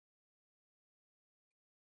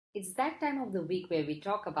It's that time of the week where we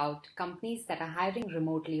talk about companies that are hiring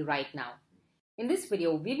remotely right now. In this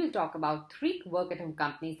video, we will talk about 3 work at home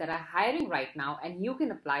companies that are hiring right now and you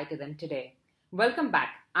can apply to them today. Welcome back.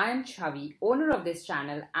 I am Chavi, owner of this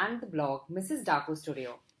channel and the blog Mrs. Daku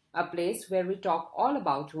Studio, a place where we talk all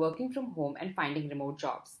about working from home and finding remote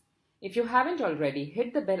jobs. If you haven't already,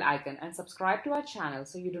 hit the bell icon and subscribe to our channel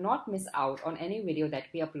so you do not miss out on any video that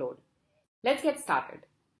we upload. Let's get started.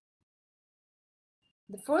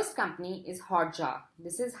 The first company is Hotjar.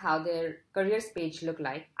 This is how their careers page look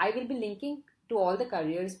like. I will be linking to all the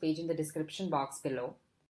careers page in the description box below.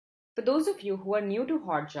 For those of you who are new to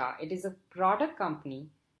Hotjar, it is a product company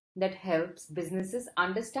that helps businesses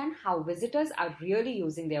understand how visitors are really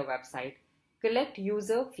using their website, collect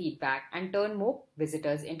user feedback, and turn more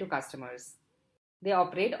visitors into customers. They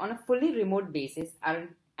operate on a fully remote basis and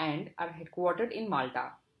are headquartered in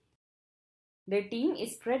Malta. Their team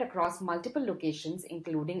is spread across multiple locations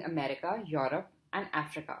including America, Europe, and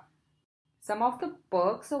Africa. Some of the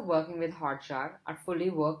perks of working with Hotjar are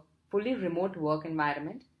fully remote work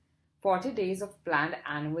environment, 40 days of planned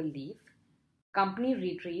annual leave, company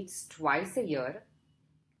retreats twice a year,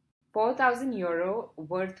 €4,000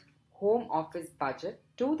 worth home office budget,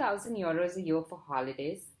 €2,000 a year for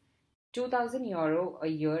holidays, €2,000 a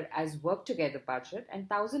year as work together budget, and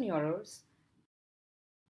 €1,000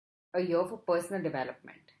 a year for personal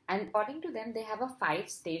development. And according to them, they have a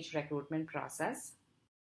 5-stage recruitment process.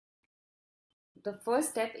 The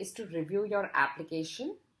first step is to review your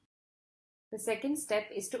application. The second step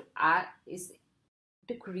is to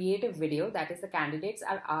create a video. That is, the candidates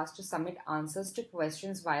are asked to submit answers to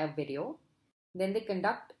questions via video. Then they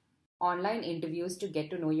conduct online interviews to get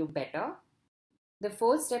to know you better. The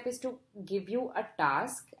fourth step is to give you a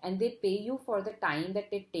task and they pay you for the time that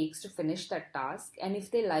it takes to finish that task. And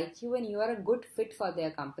if they like you and you are a good fit for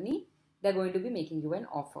their company, they're going to be making you an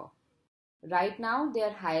offer. Right now, they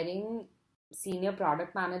are hiring senior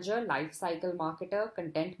product manager, life cycle marketer,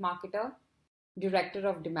 content marketer, director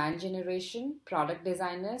of demand generation, product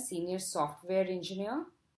designer, senior software engineer,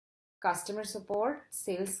 customer support,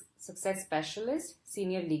 sales success specialist,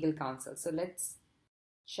 senior legal counsel. So let's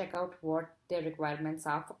check out what their requirements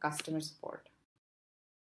are for customer support.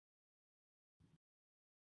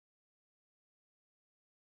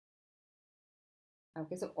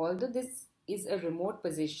 Okay, so although this is a remote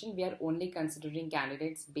position, we are only considering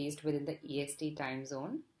candidates based within the EST time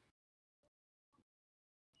zone.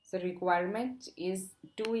 So requirement is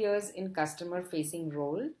 2 years in customer facing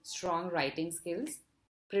role, strong writing skills,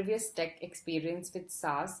 previous tech experience with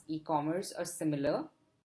SaaS, e-commerce or similar,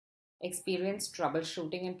 experience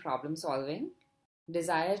troubleshooting and problem solving,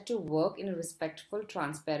 desire to work in a respectful,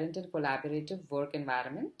 transparent and collaborative work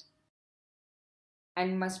environment,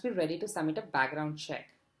 and must be ready to submit a background check.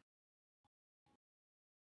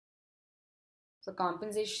 So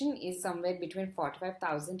compensation is somewhere between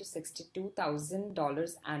 $45,000 to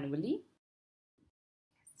 $62,000 annually.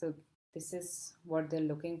 So this is what they're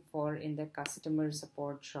looking for in their customer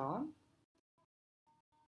support job.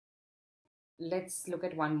 Let's look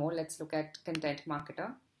at one more. Let's look at content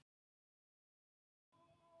marketer.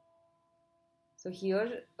 So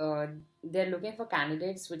here they're looking for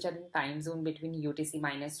candidates which are in time zone between UTC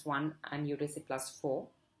 -1 and UTC +4.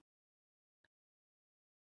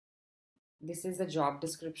 This is the job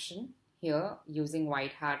description here, using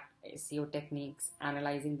white hat SEO techniques,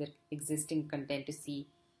 analyzing the existing content to see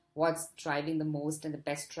what's driving the most and the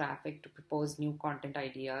best traffic to propose new content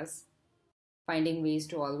ideas, finding ways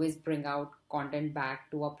to always bring out content back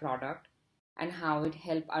to our product and how it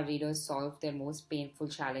help our readers solve their most painful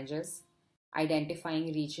challenges,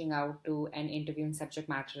 identifying, reaching out to and interviewing subject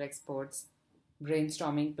matter experts,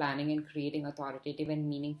 brainstorming, planning and creating authoritative and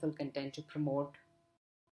meaningful content to promote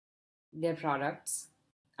their products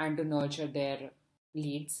and to nurture their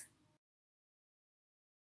leads.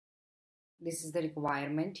 This is the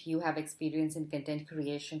requirement. You have experience in content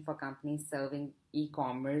creation for companies serving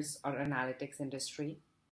e-commerce or analytics industry.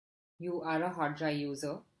 You are a Hotjar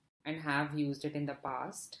user and have used it in the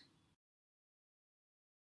past.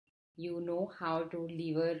 You know how to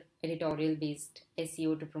lever editorial-based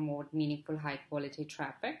SEO to promote meaningful high-quality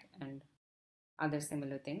traffic and other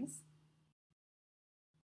similar things.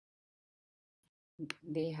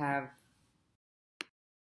 They have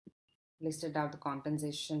listed out the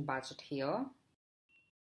compensation budget here.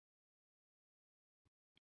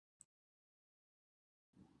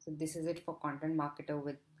 So this is it for content marketer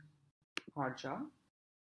with Hotjar.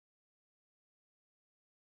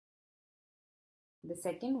 The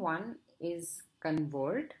second one is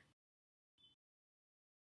Convert.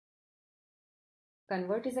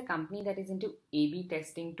 Convert is a company that is into A/B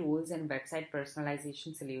testing tools and website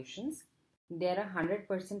personalization solutions. They are a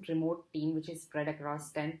 100% remote team which is spread across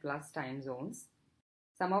 10 plus time zones.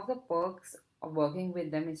 Some of the perks of working with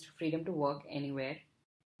them is freedom to work anywhere.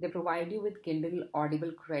 They provide you with Kindle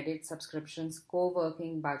Audible credit subscriptions,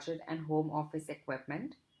 co-working budget and home office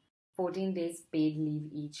equipment, 14 days paid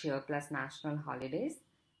leave each year plus national holidays.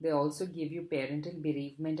 They also give you parental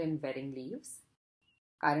bereavement and wedding leaves.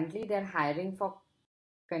 Currently, they're hiring for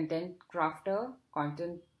content crafter,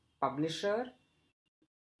 content publisher,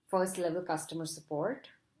 first level customer support.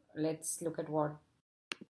 Let's look at what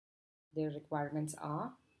their requirements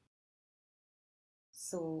are.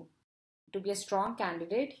 So, to be a strong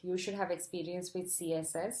candidate, you should have experience with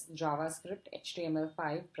CSS, JavaScript,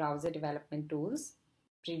 HTML5, browser development tools,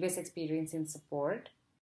 previous experience in support,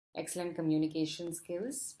 excellent communication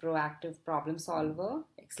skills, proactive problem solver,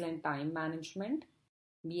 excellent time management,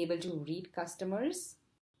 be able to read customers,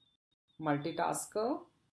 multitasker,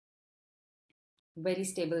 very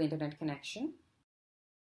stable internet connection.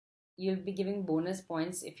 You'll be giving bonus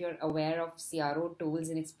points if you're aware of CRO tools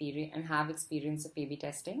and have experience of A/B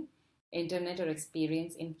testing, internet or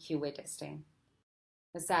experience in QA testing.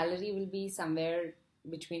 The salary will be somewhere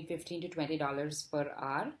between $15 to $20 per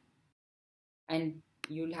hour, and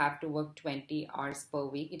you'll have to work 20 hours per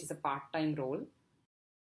week. It is a part-time role.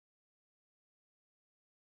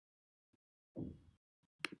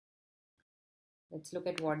 Let's look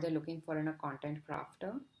at what they're looking for in a content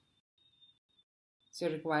crafter. So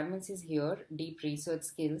your requirements is here: deep research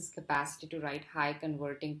skills, capacity to write high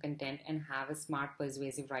converting content and have a smart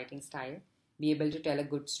persuasive writing style, be able to tell a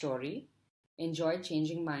good story, enjoy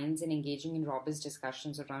changing minds and engaging in robust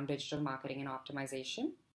discussions around digital marketing and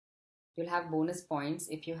optimization. You'll have bonus points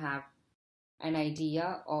if you have an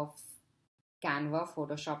idea of Canva,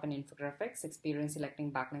 Photoshop and infographics, experience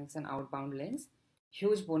selecting backlinks and outbound links.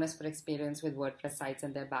 Huge bonus for experience with WordPress sites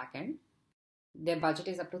and their backend. Their budget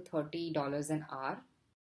is up to $30 an hour,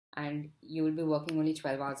 and you will be working only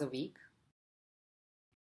 12 hours a week.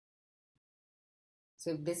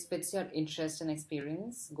 So if this fits your interest and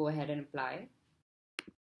experience, go ahead and apply.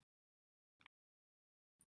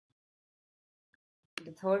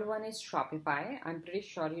 The third one is Shopify. I'm pretty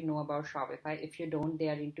sure you know about Shopify. If you don't, they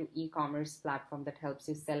are into e-commerce platform that helps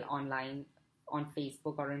you sell online on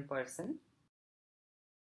Facebook or in person.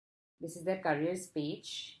 This is their careers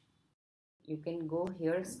page. You can go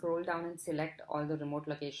here, scroll down and select all the remote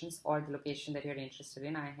locations or the location that you're interested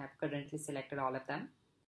in. I have currently selected all of them.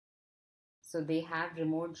 So they have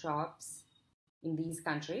remote jobs in these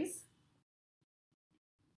countries.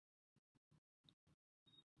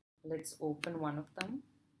 Let's open one of them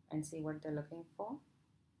and see what they're looking for.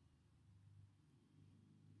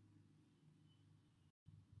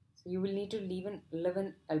 So you will need to live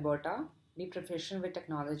in Alberta, be proficient with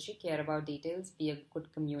technology, care about details, be a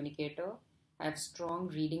good communicator, have strong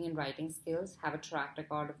reading and writing skills, have a track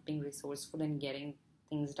record of being resourceful and getting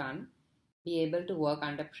things done, be able to work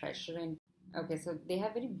under pressure. And okay, so they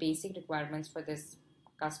have very basic requirements for this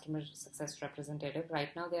customer success representative.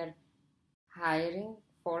 Right now, they are hiring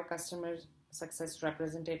for customer success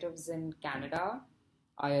representatives in Canada,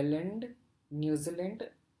 Ireland, New Zealand,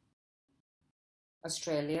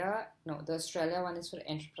 Australia. No, the Australia one is for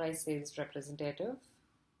enterprise sales representative.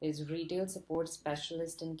 There's retail support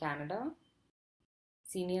specialist in Canada,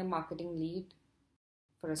 senior marketing lead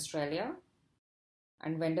for Australia,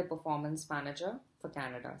 and vendor performance manager for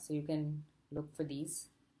Canada. So you can look for these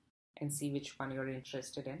and see which one you're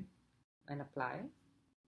interested in and apply.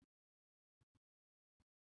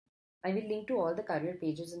 I will link to all the career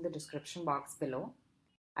pages in the description box below.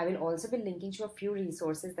 I will also be linking to a few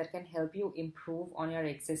resources that can help you improve on your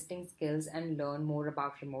existing skills and learn more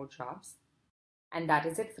about remote jobs. And that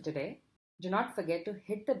is it for today. Do not forget to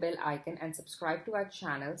hit the bell icon and subscribe to our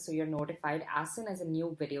channel so you're notified as soon as a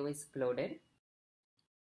new video is uploaded.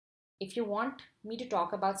 If you want me to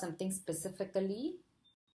talk about something specifically,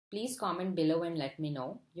 please comment below and let me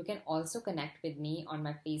know. You can also connect with me on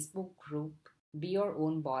my Facebook group, Be Your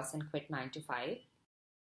Own Boss and Quit 9 to 5.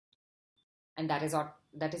 And that is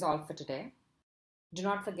all for today. Do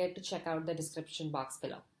not forget to check out the description box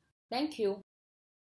below. Thank you.